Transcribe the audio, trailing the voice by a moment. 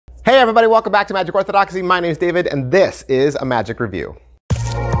Hey everybody, welcome back to Magic Orthodoxy. My name is David and this is a Magic Review.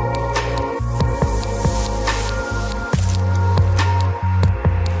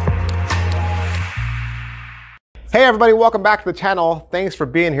 Hey everybody, welcome back to the channel. Thanks for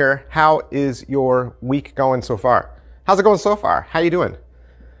being here. How is your week going so far? How's it going so far? How you doing?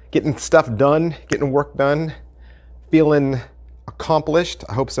 Getting stuff done, getting work done, feeling accomplished?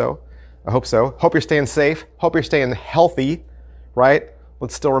 I hope so. I hope so. Hope you're staying safe. Hope you're staying healthy, right?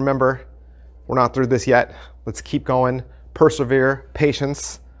 Let's still remember, we're not through this yet. Let's keep going, persevere,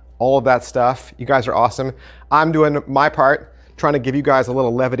 patience, all of that stuff. You guys are awesome. I'm doing my part, trying to give you guys a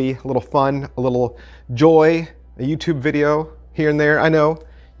little levity, a little fun, a little joy, a YouTube video here and there. I know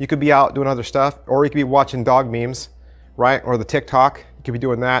you could be out doing other stuff, or you could be watching dog memes, right? Or the TikTok, you could be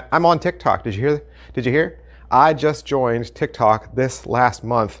doing that. I'm on TikTok, did you hear? Did you hear? I just joined TikTok this last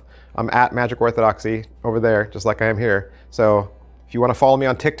month. I'm at Magic Orthodoxy over there, just like I am here. So if you want to follow me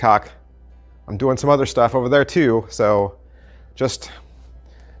on TikTok, I'm doing some other stuff over there too. So just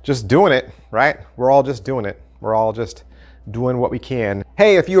doing it, right? We're all just doing it. We're all just doing what we can.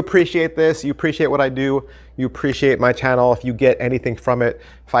 Hey, if you appreciate this, you appreciate what I do, you appreciate my channel, if you get anything from it,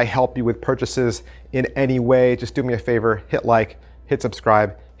 if I help you with purchases in any way, just do me a favor, hit like, hit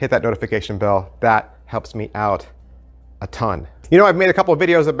subscribe, hit that notification bell. That helps me out a ton. You know, I've made a couple of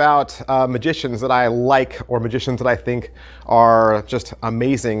videos about magicians that I like, or magicians that I think are just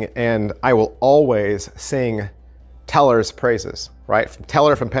amazing, and I will always sing Teller's praises, right?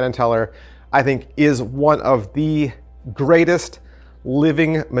 Teller from Penn and Teller, I think is one of the greatest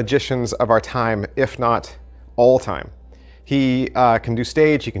living magicians of our time, if not all time. He can do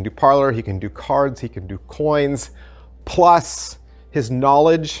stage, he can do parlor, he can do cards, he can do coins, plus his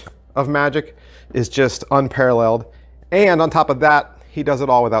knowledge of magic is just unparalleled. And on top of that, he does it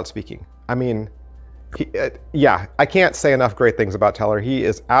all without speaking. I mean, yeah, I can't say enough great things about Teller. He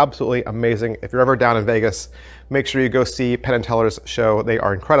is absolutely amazing. If you're ever down in Vegas, make sure you go see Penn and Teller's show. They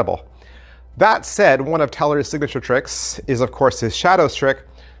are incredible. That said, one of Teller's signature tricks is, of course, his shadows trick.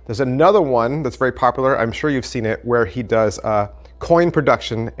 There's another one that's very popular, I'm sure you've seen it, where he does a coin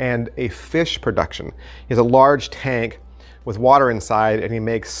production and a fish production. He has a large tank with water inside, and he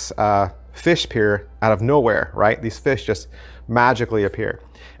makes fish appear out of nowhere, right? These fish just magically appear.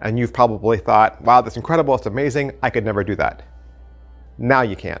 And you've probably thought, wow, that's incredible, it's amazing, I could never do that. Now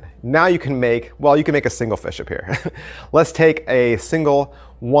you can. Now you can make, well, you can make a single fish appear. Let's take a single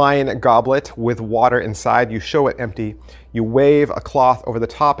wine goblet with water inside, you show it empty, you wave a cloth over the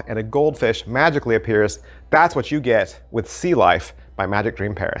top, and a goldfish magically appears. That's what you get with Sea Life by Magic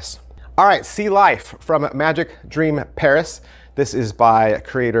Dream Paris. All right, Sea Life from Magic Dream Paris. This is by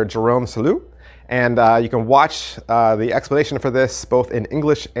creator Jerome Sauloup, and you can watch the explanation for this both in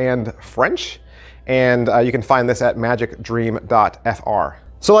English and French, and you can find this at magicdream.fr.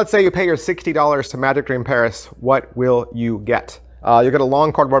 So let's say you pay your $60 to Magic Dream Paris, what will you get? You'll get a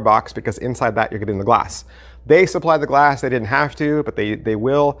long cardboard box, because inside that you're getting the glass. They supply the glass, they didn't have to, but they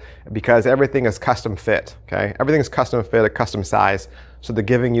will, because everything is custom fit, okay? Everything's custom fit, a custom size, so they're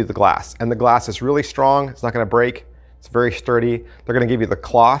giving you the glass. And the glass is really strong, it's not gonna break, it's very sturdy. They're gonna give you the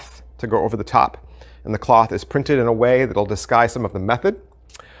cloth to go over the top. And the cloth is printed in a way that'll disguise some of the method.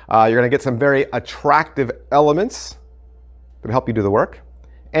 You're gonna get some very attractive elements that help you do the work.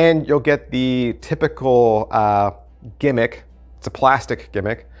 And you'll get the typical gimmick, it's a plastic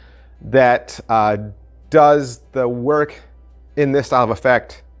gimmick, that does the work in this style of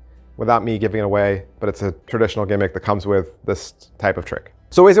effect without me giving it away, but it's a traditional gimmick that comes with this type of trick.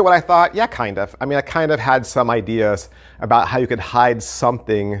 So is it what I thought? Yeah, kind of. I mean, I kind of had some ideas about how you could hide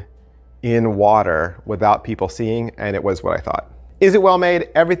something in water without people seeing, and it was what I thought. Is it well made?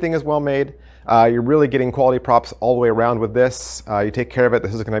 Everything is well made. You're really getting quality props all the way around with this. You take care of it.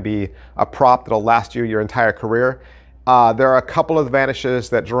 This is gonna be a prop that'll last you your entire career. There are a couple of vanishes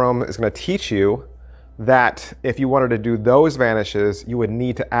that Jerome is gonna teach you that if you wanted to do those vanishes, you would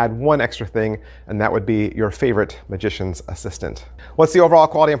need to add one extra thing, and that would be your favorite magician's assistant. What's the overall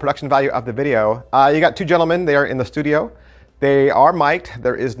quality and production value of the video? You got two gentlemen, they are in the studio. They are mic'd,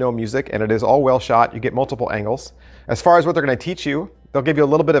 there is no music, and it is all well shot. You get multiple angles. As far as what they're gonna teach you, they'll give you a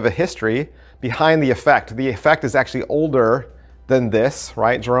little bit of a history behind the effect. The effect is actually older than this,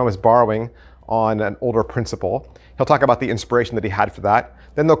 right? Jerome is borrowing on an older principle. He'll talk about the inspiration that he had for that.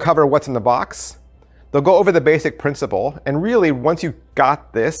 Then they'll cover what's in the box. They'll go over the basic principle, and really, once you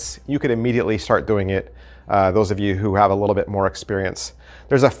got this, you could immediately start doing it, those of you who have a little bit more experience.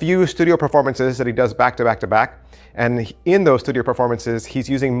 There's a few studio performances that he does back to back to back, and in those studio performances, he's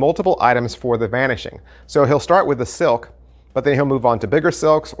using multiple items for the vanishing. So he'll start with the silk, but then he'll move on to bigger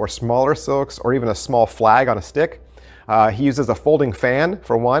silks or smaller silks, or even a small flag on a stick. He uses a folding fan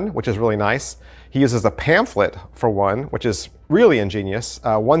for one, which is really nice. He uses a pamphlet for one, which is really ingenious.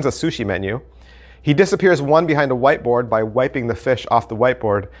 One's a sushi menu. He disappears one behind a whiteboard by wiping the fish off the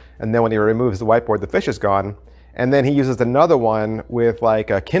whiteboard, and then when he removes the whiteboard, the fish is gone. And then he uses another one with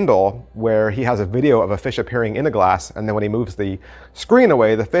like a Kindle where he has a video of a fish appearing in a glass, and then when he moves the screen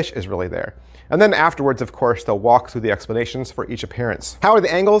away, the fish is really there. And then afterwards, of course, they'll walk through the explanations for each appearance. How are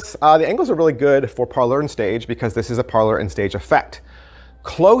the angles? The angles are really good for parlor and stage because this is a parlor and stage effect.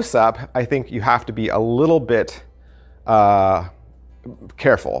 Close up, I think you have to be a little bit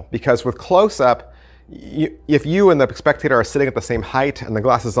careful, because with close up, if you and the spectator are sitting at the same height and the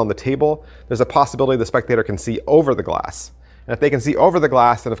glass is on the table, there's a possibility the spectator can see over the glass. And if they can see over the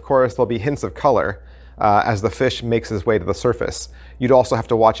glass, then of course there'll be hints of color as the fish makes his way to the surface. You'd also have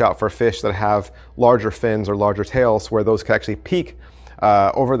to watch out for fish that have larger fins or larger tails, where those can actually peek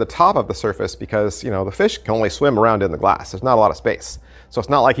over the top of the surface, because the fish can only swim around in the glass. There's not a lot of space. So it's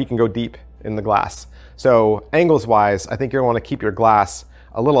not like he can go deep in the glass. So angles wise, I think you're going to want to keep your glass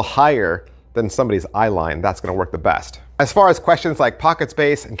a little higher than somebody's eye line. That's going to work the best. As far as questions like pocket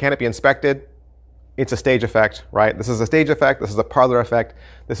space and can it be inspected, it's a stage effect, right? This is a stage effect. This is a parlor effect.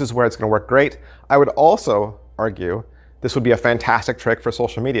 This is where it's going to work great. I would also argue this would be a fantastic trick for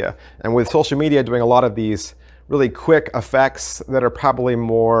social media. And with social media doing a lot of these really quick effects that are probably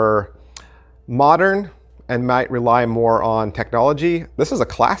more modern and might rely more on technology, this is a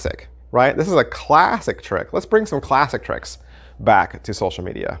classic, right? This is a classic trick. Let's bring some classic tricks back to social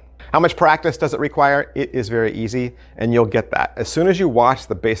media. How much practice does it require? It is very easy, and you'll get that. As soon as you watch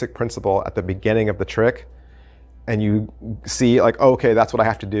the basic principle at the beginning of the trick, and you see like, oh, okay, that's what I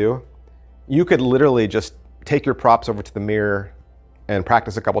have to do, you could literally just take your props over to the mirror and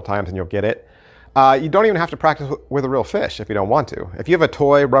practice a couple times and you'll get it. You don't even have to practice with a real fish if you don't want to. If you have a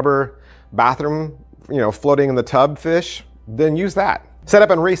toy rubber bathroom, floating in the tub fish, then use that.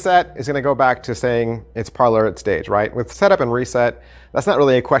 Setup and reset is going to go back to saying it's parlor at stage, right? With setup and reset, that's not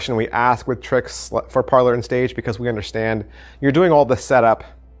really a question we ask with tricks for parlor and stage, because we understand you're doing all the setup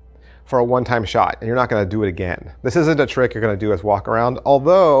for a one-time shot and you're not going to do it again. This isn't a trick you're going to do as walk around,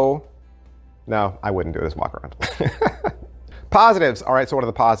 although, no, I wouldn't do it as walk around. Positives. All right, so what are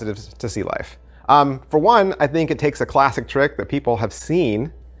the positives to sea life? For one, I think it takes a classic trick that people have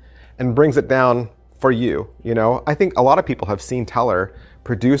seen and brings it down for you. I think a lot of people have seen Teller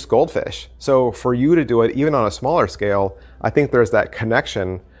produce goldfish. So for you to do it, even on a smaller scale, I think there's that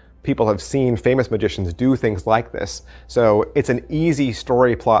connection. People have seen famous magicians do things like this. So it's an easy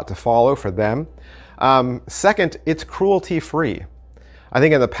story plot to follow for them. Second, it's cruelty-free. I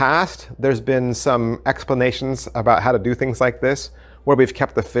think in the past, there's been some explanations about how to do things like this, where we've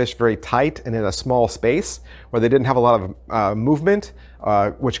kept the fish very tight and in a small space, where they didn't have a lot of movement,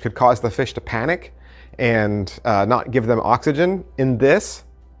 which could cause the fish to panic and not give them oxygen. In this,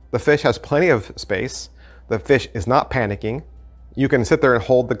 the fish has plenty of space. The fish is not panicking. You can sit there and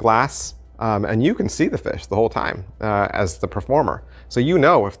hold the glass, and you can see the fish the whole time as the performer. So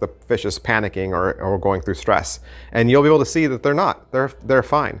if the fish is panicking or going through stress, and you'll be able to see that they're not. They're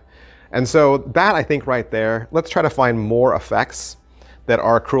fine. And so that, I think, right there, let's try to find more effects that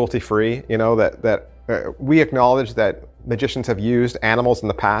are cruelty-free. We acknowledge that magicians have used animals in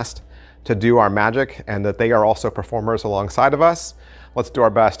the past to do our magic, and that they are also performers alongside of us. Let's do our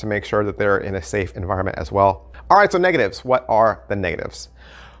best to make sure that they're in a safe environment as well. All right, so negatives. What are the negatives?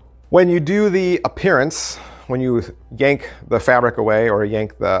 When you do the appearance, when you yank the fabric away or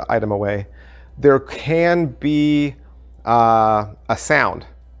yank the item away, there can be a sound,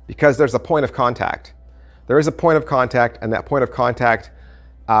 because there's a point of contact. There is a point of contact, and that point of contact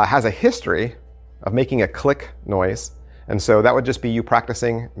has a history of making a click noise. And so that would just be you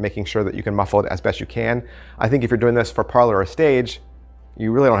practicing, making sure that you can muffle it as best you can. I think if you're doing this for parlor or stage,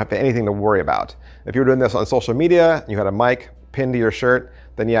 you really don't have anything to worry about. If you're doing this on social media, you had a mic pinned to your shirt,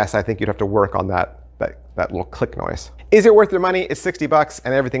 then yes, I think you'd have to work on that little click noise. Is it worth your money? It's 60 bucks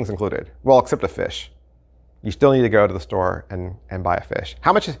and everything's included. Well, except a fish. You still need to go to the store and buy a fish.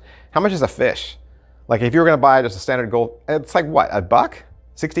 How much is a fish? Like if you were gonna buy just a standard gold, it's like what, a buck?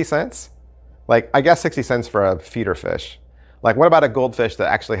 60 cents? Like, I guess 60 cents for a feeder fish. Like, what about a goldfish that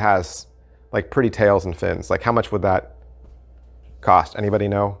actually has like pretty tails and fins? Like, how much would that cost? Anybody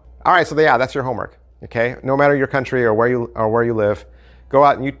know? All right, so yeah, that's your homework. Okay, no matter your country or where you live, go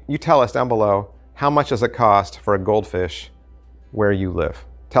out and you tell us down below, how much does it cost for a goldfish where you live?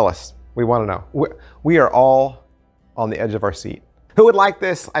 Tell us. We want to know. We are all on the edge of our seat. Who would like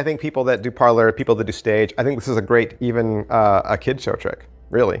this? I think people that do parlor, people that do stage. I think this is a great, even a kid show trick.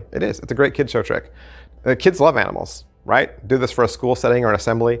 Really, it is. It's a great kid show trick. Kids love animals. right? Do this for a school setting or an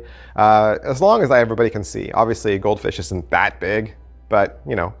assembly, as long as everybody can see. Obviously, Goldfish isn't that big, but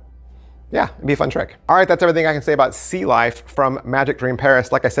you know, yeah, it'd be a fun trick. All right, that's everything I can say about Sea Life from Magic Dream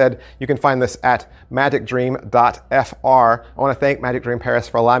Paris. Like I said, you can find this at magicdream.fr. I want to thank Magic Dream Paris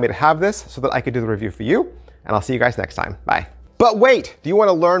for allowing me to have this so that I could do the review for you. And I'll see you guys next time. Bye. But wait, do you want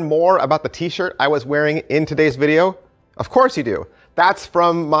to learn more about the t-shirt I was wearing in today's video? Of course you do. That's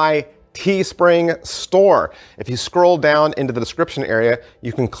from my Teespring store. If you scroll down into the description area,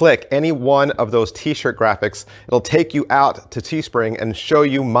 you can click any one of those t-shirt graphics. It'll take you out to Teespring and show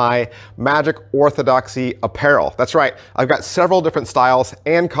you my Magic Orthodoxy apparel. That's right, I've got several different styles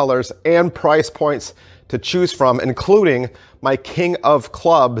and colors and price points to choose from, including my King of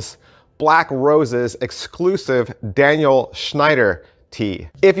Clubs Black Roses exclusive Daniel Schneider tee.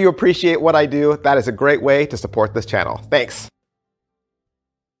 If you appreciate what I do, that is a great way to support this channel. Thanks.